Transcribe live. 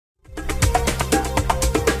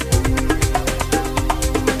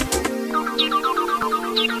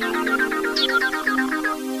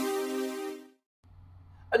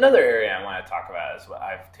another area I want to talk about is what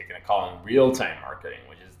I've taken a call in real-time marketing,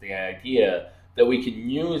 which is the idea that we can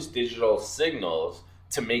use digital signals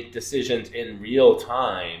to make decisions in real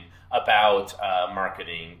time about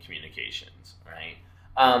marketing communications, right?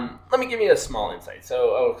 Let me give you a small insight.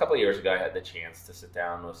 So a couple of years ago, I had the chance to sit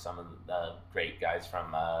down with some of the great guys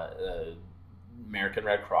from American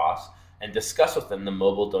Red Cross and discuss with them the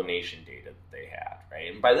mobile donation data that they had,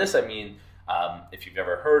 right? And by this, I mean, if you've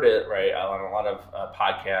ever heard it, right, on a lot of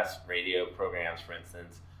podcasts, radio programs, for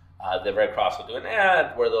instance, the Red Cross will do an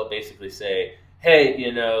ad where they'll basically say, hey,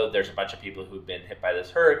 you know, there's a bunch of people who've been hit by this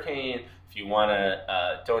hurricane. If you want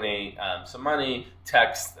to donate some money,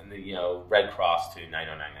 text Red Cross to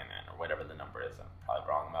 90999 or whatever the number is. I'm probably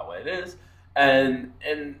wrong about what it is. And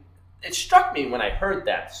it struck me when I heard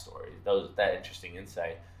that story, that interesting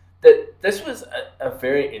insight, that this was a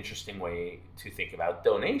very interesting way to think about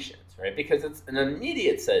donations, right? Because it's an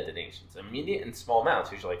immediate set of donations, immediate in small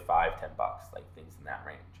amounts, usually like $5, $10, like things in that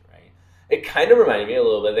range, right? It kind of reminded me a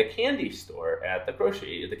little bit of the candy store at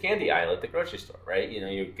the candy aisle at the grocery store, right? You know,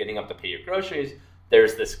 you're getting up to pay your groceries.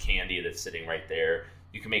 There's this candy that's sitting right there.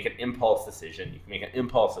 You can make an impulse decision. You can make an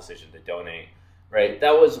impulse decision to donate, right?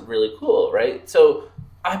 That was really cool, right? So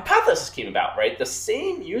a hypothesis came about, right? The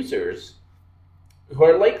same users who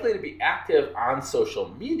are likely to be active on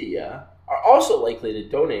social media are also likely to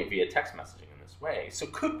donate via text messaging in this way. So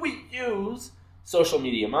could we use social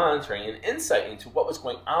media monitoring and insight into what was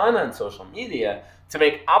going on social media to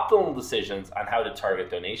make optimal decisions on how to target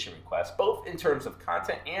donation requests, both in terms of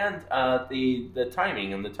content and the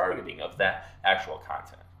timing and the targeting of that actual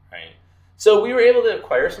content, right? So we were able to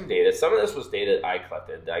acquire some data. Some of this was data I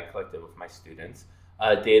collected with my students,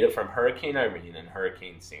 data from Hurricane Irene and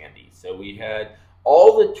Hurricane Sandy. So we had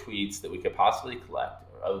all the tweets that we could possibly collect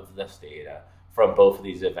of this data from both of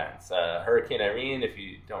these events. Hurricane Irene, if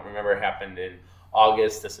you don't remember, happened in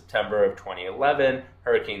August to September of 2011.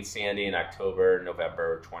 Hurricane Sandy in October,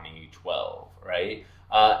 November 2012, right?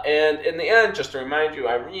 And in the end, just to remind you,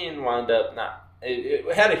 Irene wound up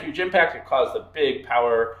it had a huge impact. It caused the big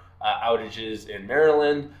power outages in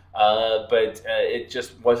Maryland, but it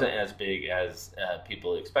just wasn't as big as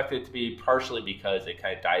people expected it to be, partially because it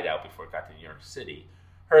kind of died out before it got to New York City.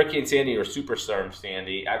 Hurricane Sandy, or Superstorm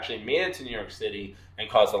Sandy, actually made it to New York City and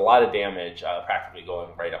caused a lot of damage, practically going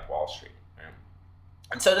right up Wall Street. Right?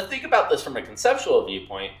 And so to think about this from a conceptual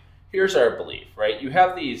viewpoint, here's our belief, right? You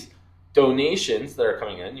have these donations that are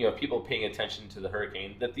coming in, you have people paying attention to the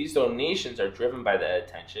hurricane, that these donations are driven by that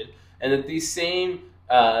attention, and that the same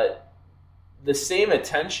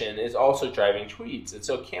attention is also driving tweets. And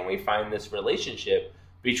so can we find this relationship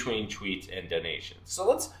between tweets and donations? So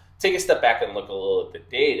let's take a step back and look a little at the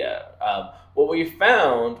data. What we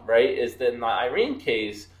found, right, is that in the Irene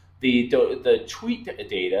case, the tweet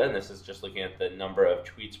data, and this is just looking at the number of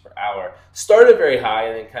tweets per hour, started very high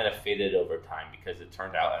and then kind of faded over time because it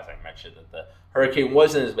turned out, as I mentioned, that the hurricane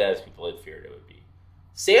wasn't as bad as people had feared it would be.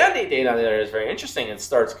 Sandy data on the other hand is very interesting. It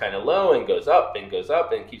starts kind of low and goes up and goes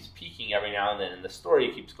up and keeps peaking every now and then, and the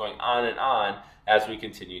story keeps going on and on as we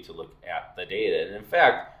continue to look at the data. And in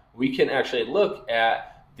fact, we can actually look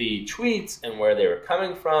at the tweets and where they were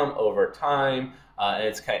coming from over time. And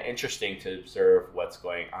it's kind of interesting to observe what's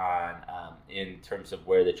going on in terms of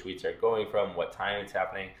where the tweets are going from, what time it's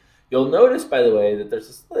happening. You'll notice, by the way, that there's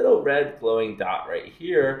this little red glowing dot right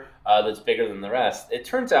here that's bigger than the rest. It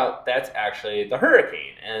turns out that's actually the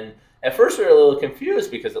hurricane. And at first we were a little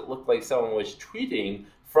confused because it looked like someone was tweeting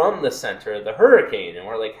from the center of the hurricane. And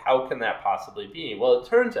we're like, how can that possibly be? Well, it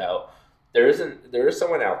turns out there is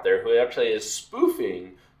someone out there who actually is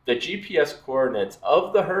spoofing the GPS coordinates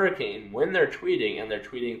of the hurricane when they're tweeting, and they're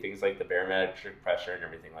tweeting things like the barometric pressure and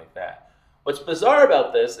everything like that. What's bizarre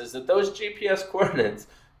about this is that those GPS coordinates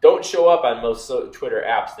don't show up on most Twitter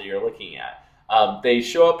apps that you're looking at. They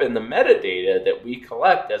show up in the metadata that we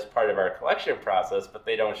collect as part of our collection process, but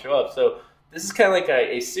they don't show up. So this is kind of like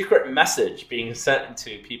a secret message being sent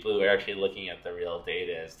to people who are actually looking at the real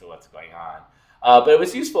data as to what's going on. But it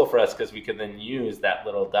was useful for us because we could then use that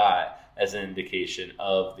little dot as an indication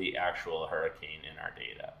of the actual hurricane in our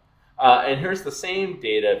data. And here's the same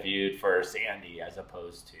data viewed for Sandy as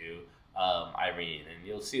opposed to Irene. And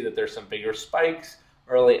you'll see that there's some bigger spikes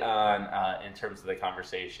early on in terms of the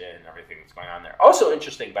conversation and everything that's going on there. Also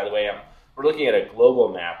interesting, by the way, we're looking at a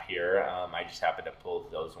global map here. I just happened to pull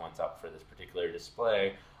those ones up for this particular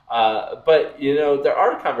display. But, you know, there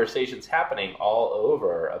are conversations happening all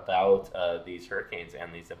over about these hurricanes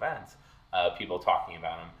and these events, people talking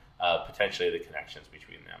about them, potentially the connections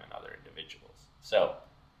between them and other individuals.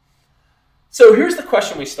 So here's the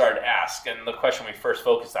question we started to ask, and the question we first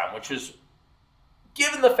focused on, which is,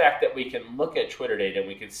 given the fact that we can look at Twitter data and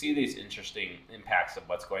we can see these interesting impacts of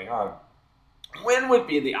what's going on, when would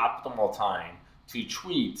be the optimal time to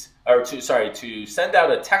to send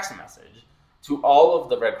out a text message to all of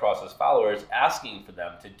the Red Cross's followers asking for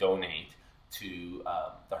them to donate to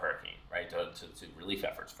the hurricane, right? To relief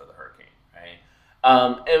efforts for the hurricane, right?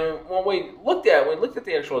 And when we looked at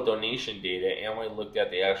the actual donation data and we looked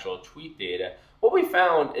at the actual tweet data, what we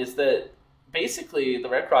found is that basically the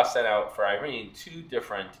Red Cross sent out for Irene two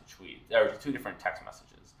different text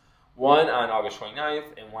messages. One on August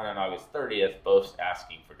 29th and one on August 30th, both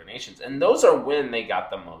asking for donations. And those are when they got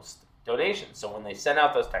the most donations. So when they send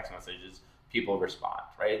out those text messages, people respond,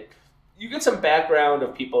 right? You get some background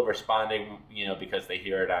of people responding, because they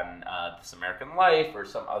hear it on This American Life or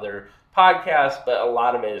some other podcast, but a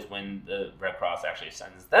lot of it is when the Red Cross actually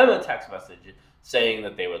sends them a text message saying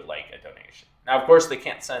that they would like a donation. Now, of course, they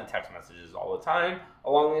can't send text messages all the time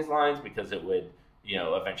along these lines because it would,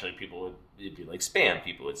 eventually it'd be like spam.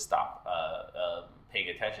 People would stop paying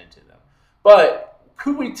attention to them. But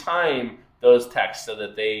could we time those texts so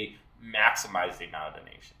that they maximize the amount of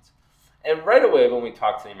donations? And right away, when we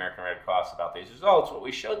talked to the American Red Cross about these results, what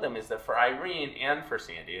we showed them is that for Irene and for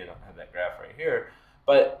Sandy, I don't have that graph right here,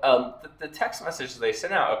 but the text messages they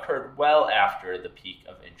sent out occurred well after the peak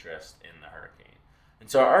of interest in the hurricane. And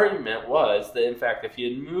so our argument was that, in fact, if you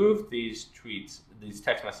had moved these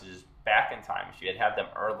text messages back in time, if you had them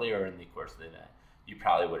earlier in the course of the event, you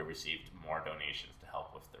probably would have received more donations to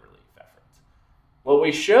help with the relief efforts. What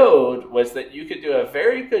we showed was that you could do a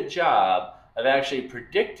very good job of actually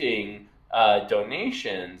predicting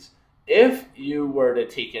donations if you were to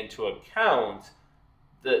take into account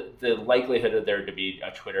the likelihood of there to be a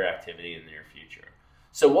Twitter activity in the near future.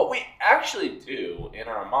 So what we actually do in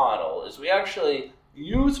our model is we actually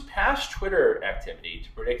use past Twitter activity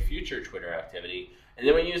to predict future Twitter activity, and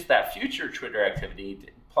then we use that future Twitter activity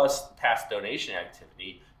plus past donation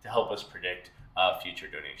activity to help us predict future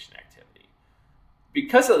donation activity.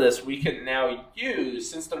 Because of this, we can now use,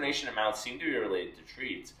 since donation amounts seem to be related to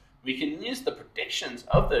tweets, we can use the predictions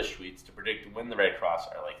of those tweets to predict when the Red Cross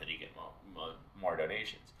are likely to get more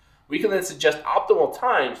donations. We can then suggest optimal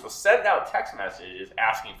times to send out text messages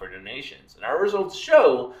asking for donations. And our results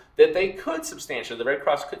show that the Red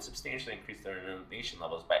Cross could substantially increase their donation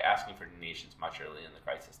levels by asking for donations much earlier in the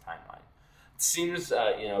crisis timeline. It seems,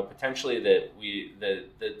 potentially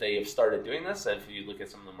that they have started doing this. And if you look at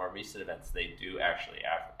some of the more recent events, they do actually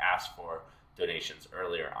ask for donations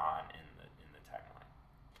earlier on in the timeline.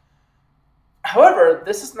 However,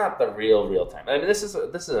 this is not the real time. I mean, this is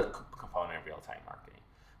a component of real-time marketing.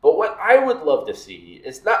 But what I would love to see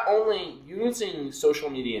is not only using social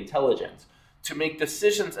media intelligence to make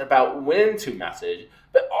decisions about when to message,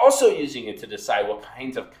 but also using it to decide what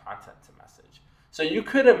kinds of content to message. So you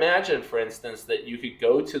could imagine, for instance, that you could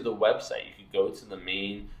go to the website, you could go to the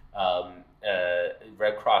main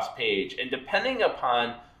Red Cross page, and depending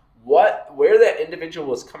upon where that individual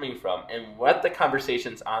was coming from and what the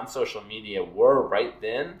conversations on social media were right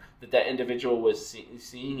then that individual was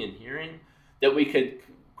seeing and hearing, that we could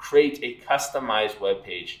create a customized web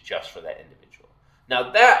page just for that individual.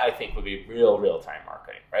 Now that, I think, would be real-time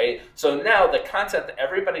marketing, right? So now the content that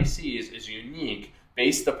everybody sees is unique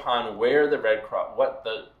based upon where the Red Cross,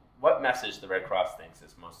 what message the Red Cross thinks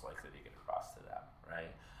is most likely to get across to them,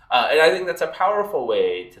 right? And I think that's a powerful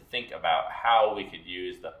way to think about how we could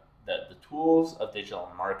use the tools of digital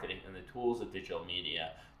marketing and the tools of digital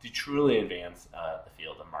media to truly advance the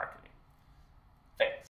field of marketing. Thanks.